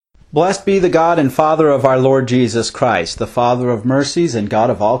Blessed be the God and Father of our Lord Jesus Christ, the Father of mercies and God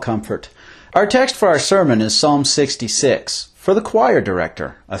of all comfort. Our text for our sermon is Psalm 66. For the choir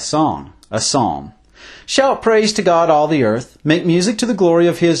director, a song, a psalm. Shout praise to God, all the earth. Make music to the glory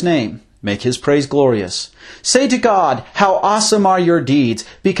of His name. Make His praise glorious. Say to God, how awesome are your deeds.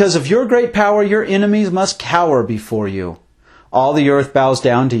 Because of your great power, your enemies must cower before you. All the earth bows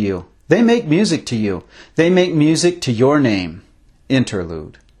down to you. They make music to you. They make music to your name.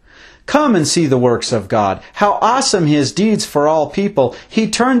 Interlude. Come and see the works of God. How awesome His deeds for all people. He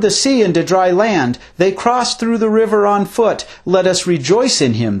turned the sea into dry land. They crossed through the river on foot. Let us rejoice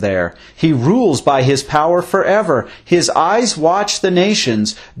in Him there. He rules by His power forever. His eyes watch the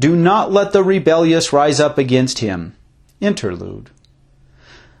nations. Do not let the rebellious rise up against Him. Interlude.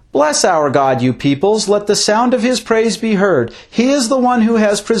 Bless our God, you peoples. Let the sound of His praise be heard. He is the one who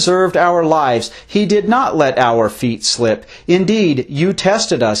has preserved our lives. He did not let our feet slip. Indeed, you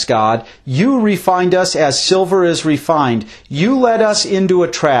tested us, God. You refined us as silver is refined. You led us into a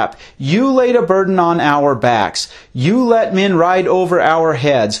trap. You laid a burden on our backs. You let men ride over our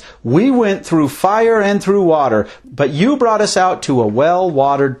heads. We went through fire and through water, but you brought us out to a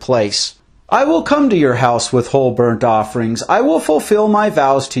well-watered place. I will come to your house with whole burnt offerings. I will fulfill my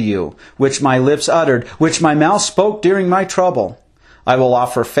vows to you, which my lips uttered, which my mouth spoke during my trouble. I will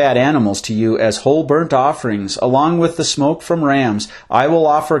offer fat animals to you as whole burnt offerings, along with the smoke from rams. I will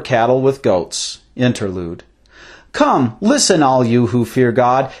offer cattle with goats. Interlude. Come, listen, all you who fear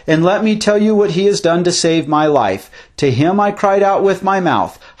God, and let me tell you what He has done to save my life. To Him I cried out with my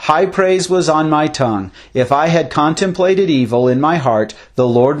mouth. High praise was on my tongue. If I had contemplated evil in my heart, the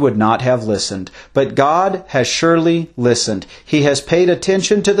Lord would not have listened. But God has surely listened. He has paid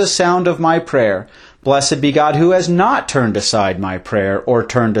attention to the sound of my prayer. Blessed be God who has not turned aside my prayer or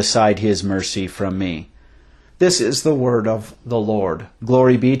turned aside His mercy from me. This is the word of the Lord.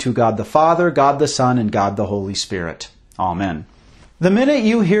 Glory be to God the Father, God the Son, and God the Holy Spirit. Amen. The minute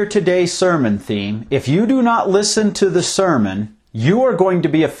you hear today's sermon theme, if you do not listen to the sermon, you are going to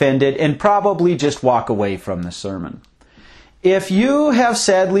be offended and probably just walk away from the sermon. If you have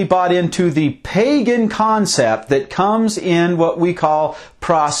sadly bought into the pagan concept that comes in what we call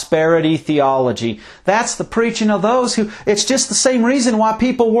prosperity theology, that's the preaching of those who, it's just the same reason why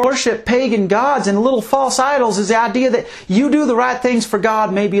people worship pagan gods and little false idols, is the idea that you do the right things for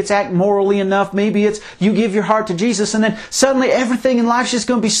God. Maybe it's act morally enough, maybe it's you give your heart to Jesus, and then suddenly everything in life is just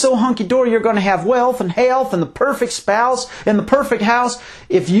going to be so hunky-dory. You're going to have wealth and health and the perfect spouse and the perfect house.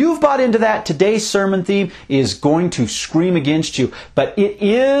 If you've bought into that, today's sermon theme is going to scream against you. But it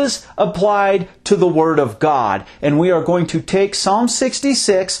is applied to the Word of God. And we are going to take Psalm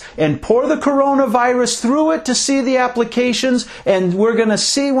 66 and pour the coronavirus through it to see the applications. And we're going to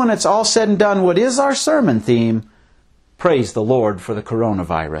see when it's all said and done what is our sermon theme. Praise the Lord for the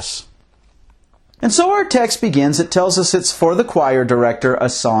coronavirus. And so our text begins. It tells us it's for the choir director, a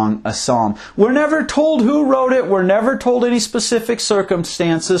song, a psalm. We're never told who wrote it. We're never told any specific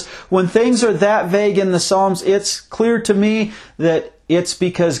circumstances. When things are that vague in the Psalms, it's clear to me that it's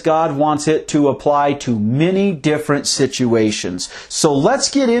because God wants it to apply to many different situations. So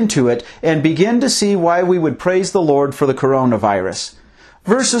let's get into it and begin to see why we would praise the Lord for the coronavirus.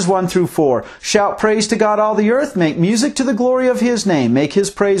 Verses 1 through 4. Shout praise to God, all the earth. Make music to the glory of His name. Make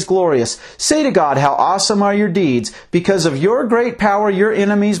His praise glorious. Say to God, how awesome are your deeds. Because of your great power, your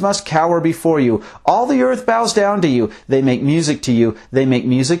enemies must cower before you. All the earth bows down to you. They make music to you. They make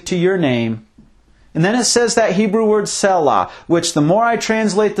music to your name. And then it says that Hebrew word Selah, which the more I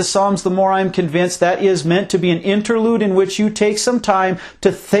translate the Psalms, the more I'm convinced that is meant to be an interlude in which you take some time to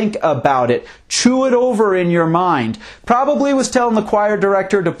think about it. Chew it over in your mind. Probably was telling the choir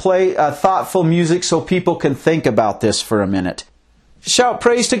director to play thoughtful music so people can think about this for a minute. Shout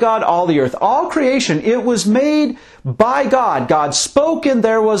praise to God, all the earth. All creation, it was made by God. God spoke and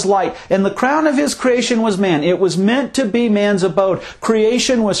there was light. And the crown of His creation was man. It was meant to be man's abode.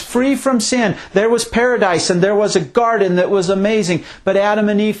 Creation was free from sin. There was paradise and there was a garden that was amazing. But Adam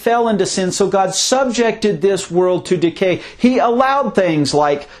and Eve fell into sin, so God subjected this world to decay. He allowed things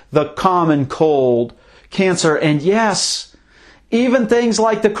like the common cold, cancer, and yes, even things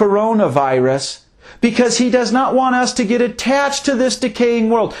like the coronavirus, because He does not want us to get attached to this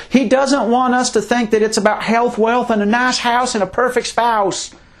decaying world. He doesn't want us to think that it's about health, wealth, and a nice house and a perfect spouse.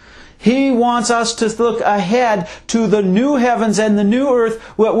 He wants us to look ahead to the new heavens and the new earth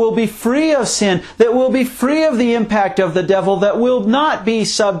that will be free of sin, that will be free of the impact of the devil, that will not be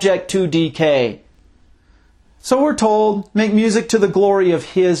subject to decay. So we're told, make music to the glory of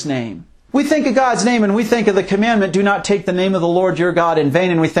His name. We think of God's name and we think of the commandment, do not take the name of the Lord your God in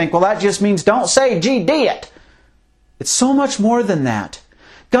vain. And we think, well, that just means don't say, gee, did. It's so much more than that.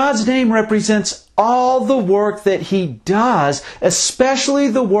 God's name represents all the work that He does, especially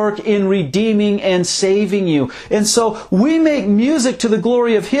the work in redeeming and saving you. And so we make music to the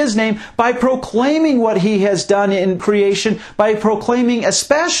glory of His name by proclaiming what He has done in creation, by proclaiming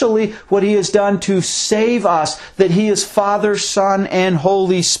especially what He has done to save us, that He is Father, Son, and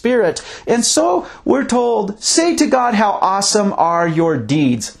Holy Spirit. And so we're told, say to God, how awesome are your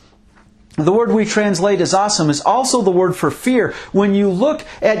deeds. The word we translate as awesome is also the word for fear. When you look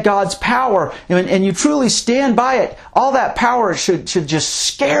at God's power and you truly stand by it, all that power should just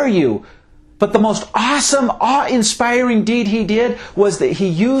scare you. But the most awesome, awe-inspiring deed He did was that He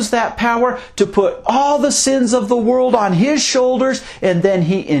used that power to put all the sins of the world on His shoulders, and then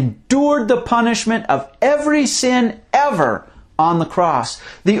He endured the punishment of every sin ever on the cross.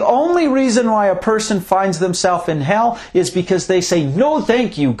 The only reason why a person finds themselves in hell is because they say, no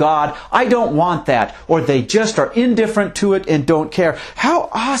thank you, God, I don't want that. Or they just are indifferent to it and don't care. How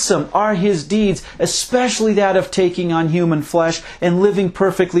awesome are His deeds, especially that of taking on human flesh and living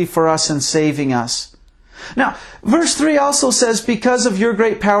perfectly for us and saving us. Now, verse 3 also says, because of your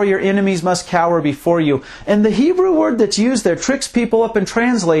great power, your enemies must cower before you. And the Hebrew word that's used there tricks people up in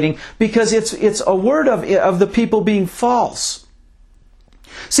translating because it's a word of the people being false.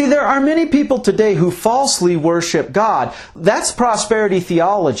 See, there are many people today who falsely worship God. That's prosperity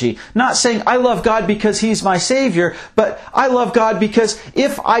theology. Not saying, I love God because He's my Savior, but I love God because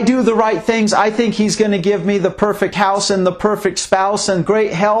if I do the right things, I think He's going to give me the perfect house and the perfect spouse and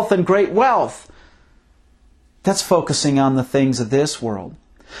great health and great wealth. That's focusing on the things of this world.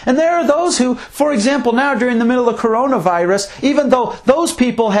 And there are those who, for example, now during the middle of coronavirus, even though those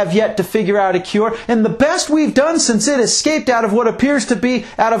people have yet to figure out a cure, and the best we've done since it escaped out of what appears to be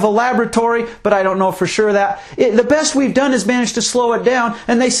out of a laboratory, but I don't know for sure that, the best we've done is managed to slow it down,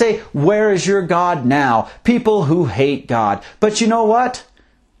 and they say, where is your God now? People who hate God. But you know what?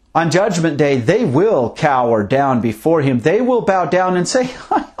 On Judgment Day, they will cower down before Him. They will bow down and say,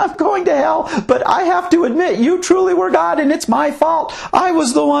 I'm going to hell, but I have to admit, you truly were God and it's my fault. I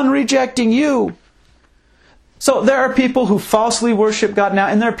was the one rejecting you. So there are people who falsely worship God now,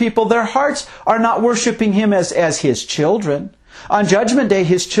 and there are people, their hearts are not worshiping Him as His children. On Judgment Day,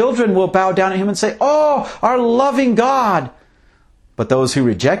 His children will bow down at Him and say, oh, our loving God. But those who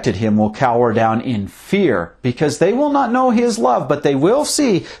rejected Him will cower down in fear because they will not know His love, but they will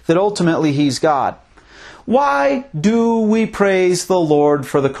see that ultimately He's God. Why do we praise the Lord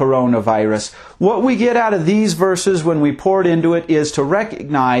for the coronavirus? What we get out of these verses when we poured into it is to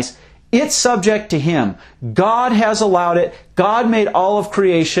recognize it's subject to Him. God has allowed it. God made all of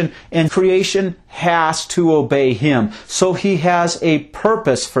creation, and creation has to obey Him. So He has a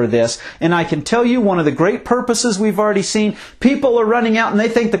purpose for this. And I can tell you one of the great purposes we've already seen, people are running out and they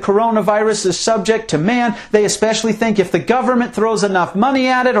think the coronavirus is subject to man. They especially think if the government throws enough money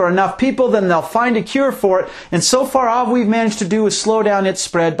at it or enough people, then they'll find a cure for it. And so far all we've managed to do is slow down its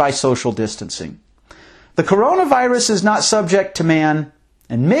spread by social distancing. The coronavirus is not subject to man.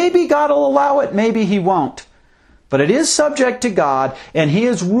 And maybe God will allow it, maybe He won't. But it is subject to God, and He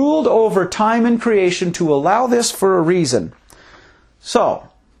has ruled over time and creation to allow this for a reason. So,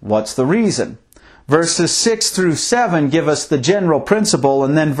 what's the reason? Verses 6 through 7 give us the general principle,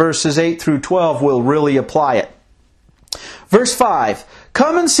 and then verses 8 through 12 will really apply it. Verse 5,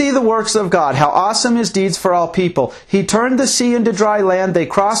 come and see the works of God, how awesome His deeds for all people. He turned the sea into dry land. They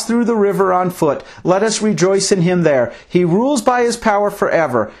crossed through the river on foot. Let us rejoice in Him there. He rules by His power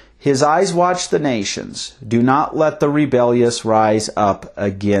forever. His eyes watch the nations. Do not let the rebellious rise up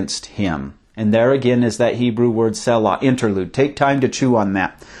against Him. And there again is that Hebrew word selah, interlude. Take time to chew on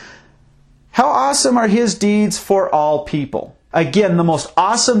that. How awesome are His deeds for all people. Again, the most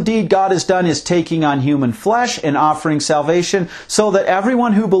awesome deed God has done is taking on human flesh and offering salvation so that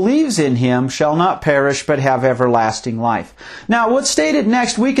everyone who believes in Him shall not perish but have everlasting life. Now, what's stated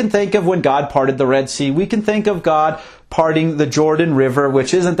next, we can think of when God parted the Red Sea. We can think of God parting the Jordan River,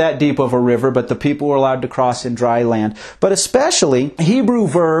 which isn't that deep of a river, but the people were allowed to cross in dry land. But especially, Hebrew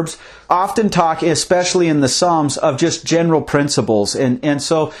verbs often talk, especially in the Psalms, of just general principles. And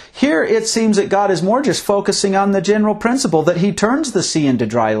so here it seems that God is more just focusing on the general principle that He turns the sea into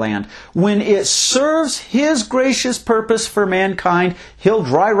dry land. When it serves His gracious purpose for mankind, He'll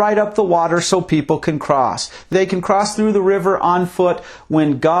dry right up the water so people can cross. They can cross through the river on foot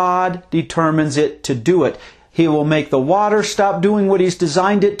when God determines it to do it. He will make the water stop doing what He's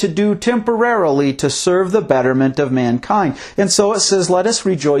designed it to do temporarily to serve the betterment of mankind. And so it says, let us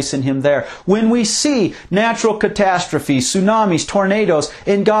rejoice in Him there. When we see natural catastrophes, tsunamis, tornadoes,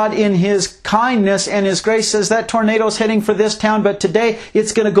 and God in His kindness and His grace says that tornado's heading for this town, but today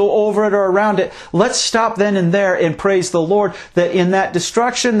it's going to go over it or around it. Let's stop then and there and praise the Lord that in that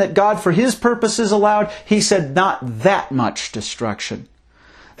destruction that God for His purposes allowed, He said not that much destruction.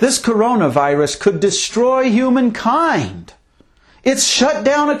 This coronavirus could destroy humankind. It's shut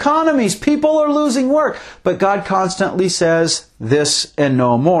down economies. People are losing work. But God constantly says this and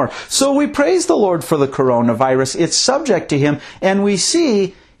no more. So we praise the Lord for the coronavirus. It's subject to Him, and we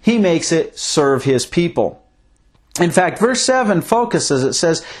see He makes it serve His people. In fact, verse 7 focuses, it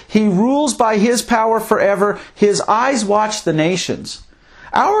says, He rules by His power forever. His eyes watch the nations.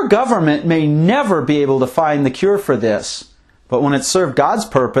 Our government may never be able to find the cure for this. But when it served God's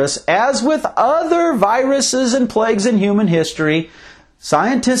purpose, as with other viruses and plagues in human history,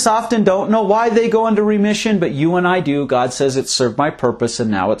 scientists often don't know why they go into remission, but you and I do. God says it served my purpose and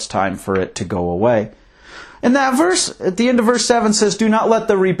now it's time for it to go away. And that verse, at the end of verse 7 says, do not let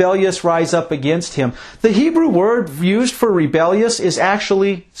the rebellious rise up against him. The Hebrew word used for rebellious is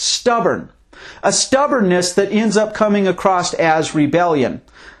actually stubborn. A stubbornness that ends up coming across as rebellion.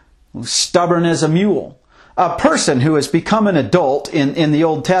 Stubborn as a mule. A person who has become an adult in the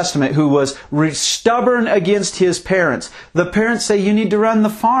Old Testament who was stubborn against his parents. The parents say, you need to run the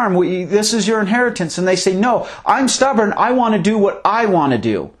farm. This is your inheritance. And they say, no, I'm stubborn. I want to do what I want to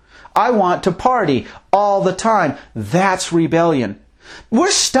do. I want to party all the time. That's rebellion.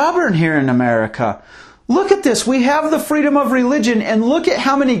 We're stubborn here in America. Look at this. We have the freedom of religion, and look at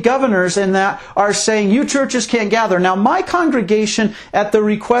how many governors in that are saying, you churches can't gather. Now, my congregation, at the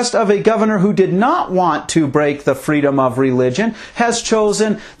request of a governor who did not want to break the freedom of religion, has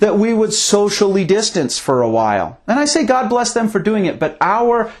chosen that we would socially distance for a while. And I say God bless them for doing it, but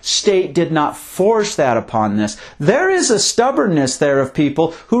our state did not force that upon this. There is a stubbornness there of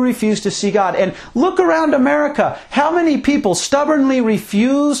people who refuse to see God. And look around America. How many people stubbornly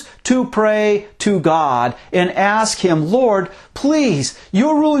refuse to pray to God and ask Him, Lord, please,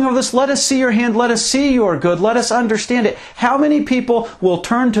 you're ruling over this. Let us see your hand. Let us see your good. Let us understand it. How many people will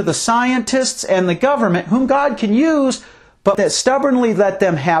turn to the scientists and the government, whom God can use, but that stubbornly let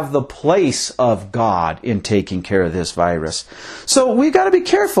them have the place of God in taking care of this virus? So we've got to be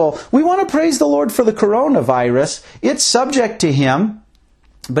careful. We want to praise the Lord for the coronavirus. It's subject to Him,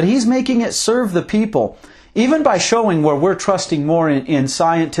 but He's making it serve the people. Even by showing where we're trusting more in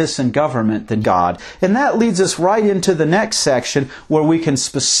scientists and government than God. And that leads us right into the next section where we can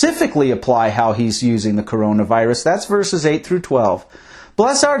specifically apply how He's using the coronavirus. That's verses 8 through 12.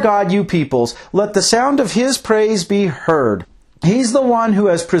 Bless our God, you peoples. Let the sound of His praise be heard. He's the one who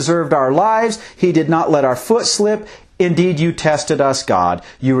has preserved our lives. He did not let our foot slip. Indeed, you tested us, God.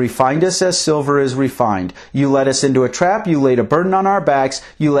 You refined us as silver is refined. You led us into a trap. You laid a burden on our backs.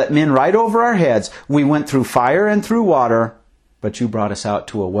 You let men ride over our heads. We went through fire and through water, but you brought us out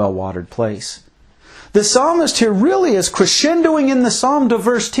to a well-watered place. The psalmist here really is crescendoing in the psalm to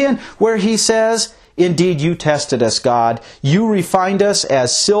verse 10, where he says, Indeed, you tested us, God. You refined us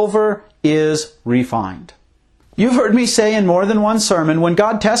as silver is refined. You've heard me say in more than one sermon, when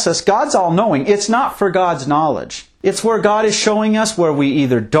God tests us, God's all-knowing. It's not for God's knowledge. It's where God is showing us where we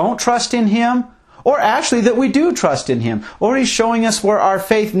either don't trust in Him, or actually that we do trust in Him. Or He's showing us where our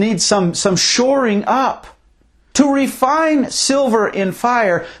faith needs some shoring up. To refine silver in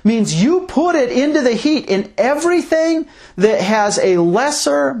fire means you put it into the heat, and everything that has a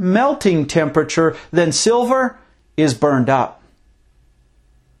lesser melting temperature than silver is burned up.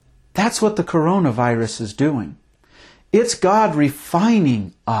 That's what the coronavirus is doing. It's God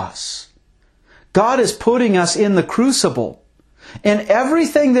refining us. God is putting us in the crucible. And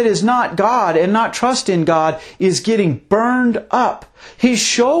everything that is not God and not trust in God is getting burned up. He's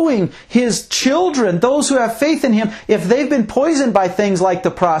showing His children, those who have faith in Him, if they've been poisoned by things like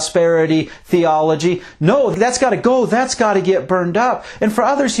the prosperity theology, no, that's got to go. That's got to get burned up. And for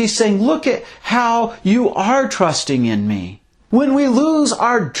others, He's saying, look at how you are trusting in me. When we lose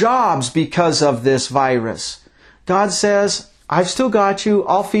our jobs because of this virus, God says, I've still got you.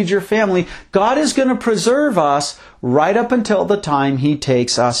 I'll feed your family. God is going to preserve us right up until the time He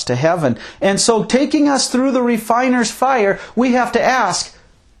takes us to heaven. And so taking us through the refiner's fire, we have to ask,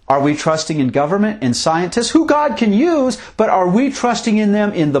 are we trusting in government and scientists, who God can use, but are we trusting in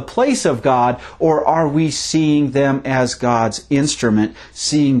them in the place of God, or are we seeing them as God's instrument,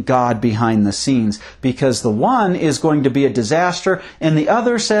 seeing God behind the scenes? Because the one is going to be a disaster, and the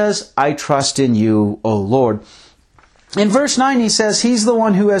other says, I trust in you, O Lord. In verse 9 he says, He's the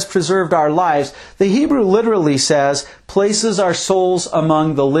one who has preserved our lives. The Hebrew literally says, places our souls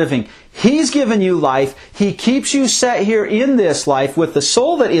among the living. He's given you life. He keeps you set here in this life with the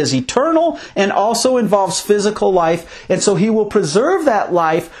soul that is eternal and also involves physical life. And so He will preserve that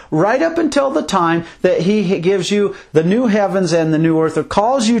life right up until the time that He gives you the new heavens and the new earth, or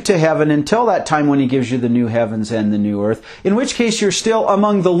calls you to heaven until that time when He gives you the new heavens and the new earth. In which case you're still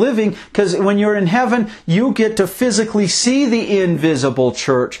among the living, because when you're in heaven, you get to physically see the invisible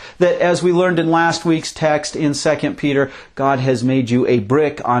church that, as we learned in last week's text in 2 Peter, God has made you a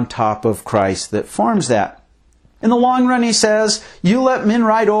brick on top of Christ that forms that. In the long run, he says, you let men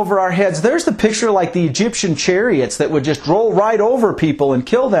ride over our heads. There's the picture like the Egyptian chariots that would just roll right over people and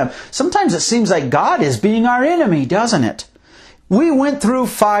kill them. Sometimes it seems like God is being our enemy, doesn't it? We went through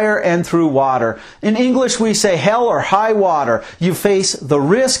fire and through water. In English, we say hell or high water. You face the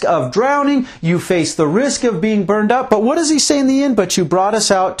risk of drowning. You face the risk of being burned up. But what does he say in the end? But you brought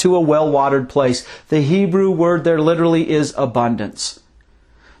us out to a well-watered place. The Hebrew word there literally is abundance.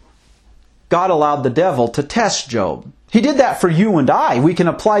 God allowed the devil to test Job. He did that for you and I. We can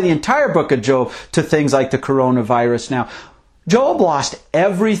apply the entire book of Job to things like the coronavirus now. Job lost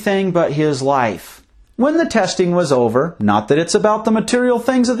everything but his life. When the testing was over, not that it's about the material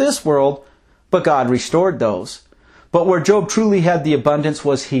things of this world, but God restored those. But where Job truly had the abundance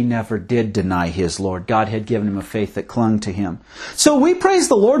was he never did deny his Lord. God had given him a faith that clung to him. So we praise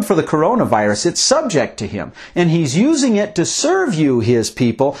the Lord for the coronavirus. It's subject to him. And He's using it to serve you, His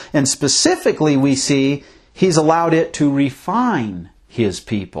people. And specifically we see He's allowed it to refine His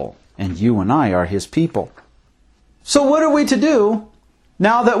people. And you and I are His people. So what are we to do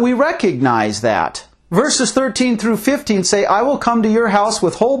now that we recognize that? Verses 13 through 15 say, I will come to your house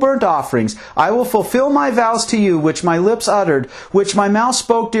with whole burnt offerings. I will fulfill my vows to you, which my lips uttered, which my mouth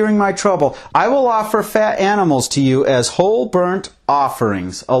spoke during my trouble. I will offer fat animals to you as whole burnt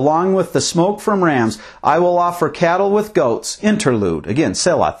offerings, along with the smoke from rams. I will offer cattle with goats. Interlude. Again,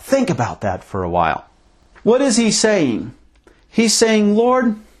 Selah. Think about that for a while. What is he saying? He's saying,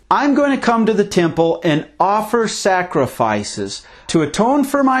 Lord, I'm going to come to the temple and offer sacrifices to atone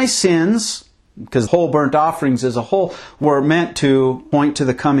for my sins, because whole burnt offerings as a whole were meant to point to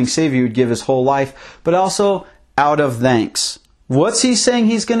the coming Savior who would give His whole life, but also out of thanks. What's he saying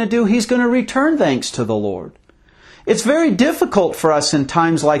he's going to do? He's going to return thanks to the Lord. It's very difficult for us in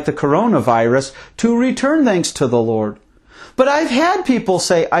times like the coronavirus to return thanks to the Lord. But I've had people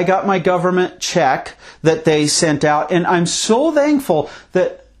say, I got my government check that they sent out, and I'm so thankful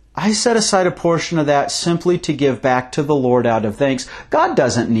that I set aside a portion of that simply to give back to the Lord out of thanks. God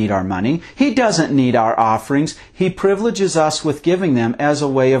doesn't need our money. He doesn't need our offerings. He privileges us with giving them as a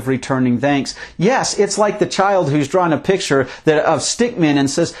way of returning thanks. Yes, it's like the child who's drawn a picture of stickmen and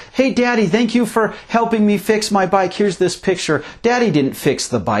says, hey, Daddy, thank you for helping me fix my bike. Here's this picture. Daddy didn't fix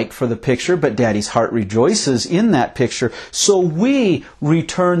the bike for the picture, but Daddy's heart rejoices in that picture. So we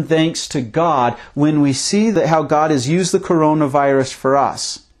return thanks to God when we see how God has used the coronavirus for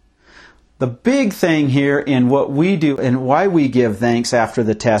us. The big thing here in what we do and why we give thanks after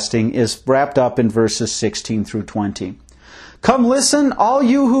the testing is wrapped up in verses 16 through 20. Come listen, all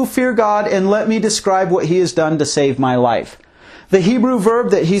you who fear God, and let me describe what He has done to save my life. The Hebrew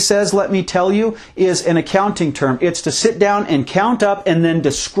verb that he says, let me tell you, is an accounting term. It's to sit down and count up and then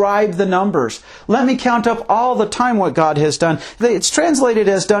describe the numbers. Let me count up all the time what God has done. It's translated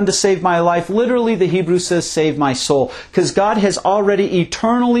as done to save my life. Literally, the Hebrew says save my soul. Because God has already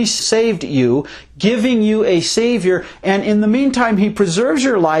eternally saved you, giving you a Savior. And in the meantime, He preserves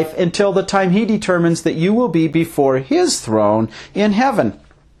your life until the time He determines that you will be before His throne in heaven.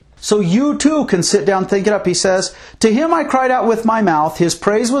 So you too can sit down, think it up. He says, to Him I cried out with my mouth, His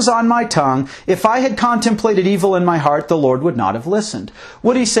praise was on my tongue. If I had contemplated evil in my heart, the Lord would not have listened.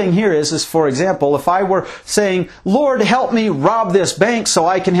 What he's saying here is for example, if I were saying, Lord, help me rob this bank so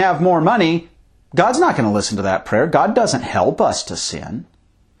I can have more money, God's not going to listen to that prayer. God doesn't help us to sin.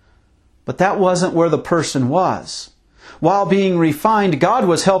 But that wasn't where the person was. While being refined, God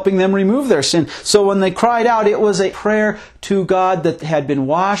was helping them remove their sin. So when they cried out, it was a prayer to God that had been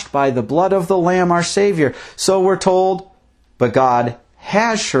washed by the blood of the Lamb, our Savior. So we're told, but God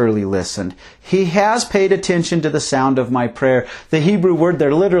has surely listened. He has paid attention to the sound of my prayer. The Hebrew word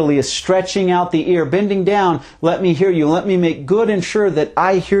there literally is stretching out the ear, bending down. Let me hear you. Let me make good and sure that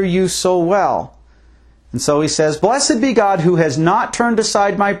I hear you so well. And so he says, blessed be God who has not turned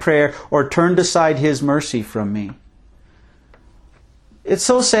aside my prayer or turned aside His mercy from me. It's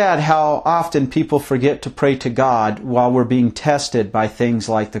so sad how often people forget to pray to God while we're being tested by things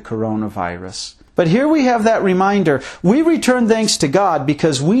like the coronavirus. But here we have that reminder. We return thanks to God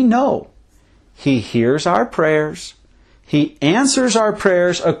because we know He hears our prayers. He answers our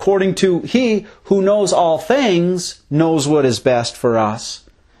prayers according to He who knows all things, knows what is best for us.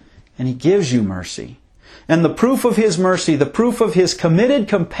 And He gives you mercy. And the proof of His mercy, the proof of His committed,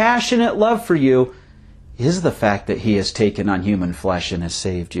 compassionate love for you, is the fact that He has taken on human flesh and has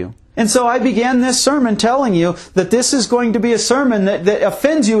saved you. And so I began this sermon telling you that this is going to be a sermon that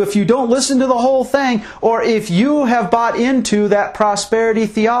offends you if you don't listen to the whole thing, or if you have bought into that prosperity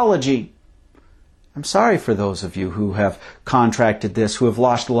theology. I'm sorry for those of you who have contracted this, who have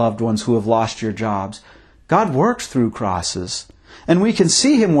lost loved ones, who have lost your jobs. God works through crosses. And we can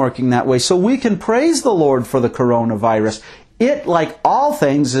see Him working that way. So we can praise the Lord for the coronavirus. It, like all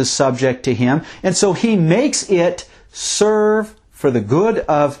things, is subject to Him. And so He makes it serve for the good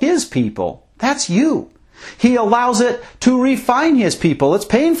of His people. That's you. He allows it to refine His people. It's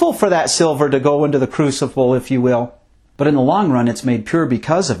painful for that silver to go into the crucible, if you will. But in the long run, it's made pure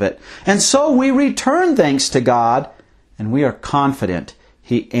because of it. And so we return thanks to God, and we are confident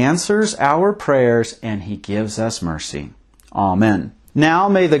He answers our prayers and He gives us mercy. Amen. Now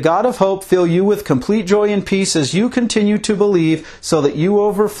may the God of hope fill you with complete joy and peace as you continue to believe, so that you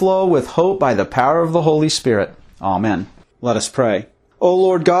overflow with hope by the power of the Holy Spirit. Amen. Let us pray. O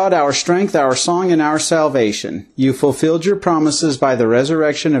Lord God, our strength, our song, and our salvation, you fulfilled your promises by the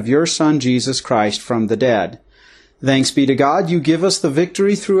resurrection of your Son, Jesus Christ, from the dead. Thanks be to God, you give us the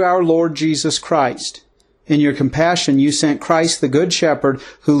victory through our Lord Jesus Christ. In your compassion, you sent Christ, the Good Shepherd,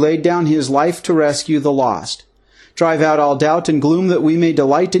 who laid down His life to rescue the lost. Drive out all doubt and gloom that we may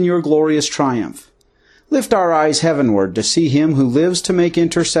delight in your glorious triumph. Lift our eyes heavenward to see Him who lives to make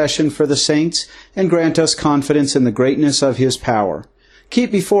intercession for the saints, and grant us confidence in the greatness of His power.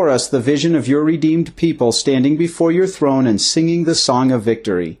 Keep before us the vision of your redeemed people standing before your throne and singing the song of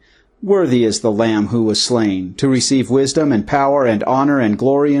victory. Worthy is the Lamb who was slain, to receive wisdom and power and honor and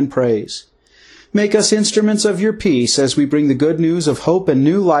glory and praise. Make us instruments of your peace as we bring the good news of hope and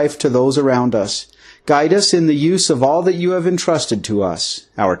new life to those around us. Guide us in the use of all that you have entrusted to us,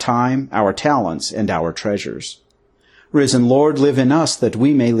 our time, our talents, and our treasures. Risen Lord, live in us that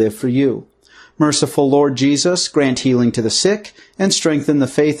we may live for you. Merciful Lord Jesus, grant healing to the sick and strengthen the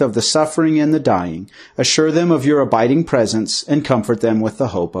faith of the suffering and the dying. Assure them of your abiding presence and comfort them with the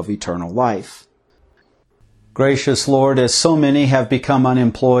hope of eternal life. Gracious Lord, as so many have become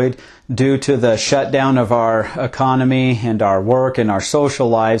unemployed due to the shutdown of our economy and our work and our social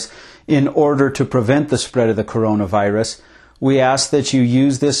lives, in order to prevent the spread of the coronavirus, we ask that you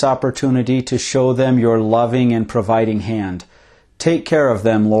use this opportunity to show them your loving and providing hand. Take care of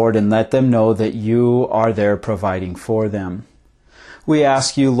them, Lord, and let them know that you are there providing for them. We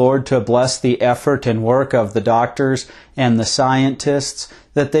ask you, Lord, to bless the effort and work of the doctors and the scientists,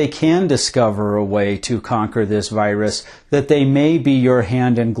 that they can discover a way to conquer this virus, that they may be your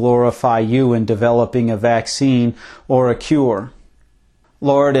hand and glorify you in developing a vaccine or a cure.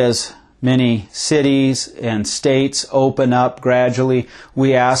 Lord, as many cities and states open up gradually,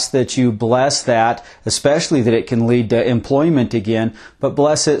 we ask that you bless that, especially that it can lead to employment again, but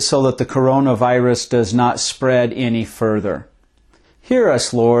bless it so that the coronavirus does not spread any further. Hear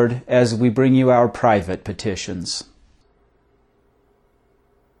us, Lord, as we bring you our private petitions.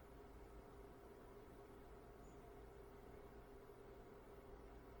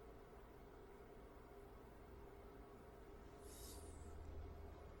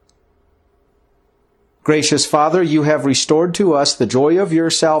 Gracious Father, you have restored to us the joy of your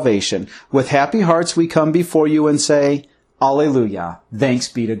salvation. With happy hearts we come before you and say, Alleluia, thanks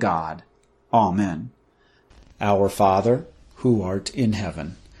be to God. Amen. Our Father, who art in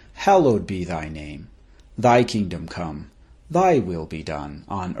heaven, hallowed be thy name. Thy kingdom come, thy will be done,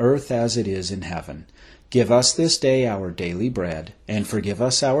 on earth as it is in heaven. Give us this day our daily bread, and forgive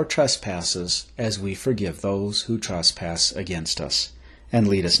us our trespasses, as we forgive those who trespass against us. And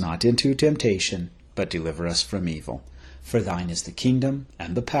lead us not into temptation, but deliver us from evil. For thine is the kingdom,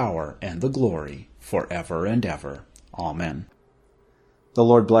 and the power, and the glory, forever and ever. Amen. The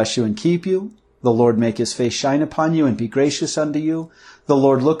Lord bless you and keep you. The Lord make his face shine upon you and be gracious unto you. The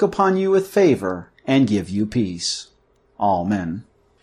Lord look upon you with favor and give you peace. Amen.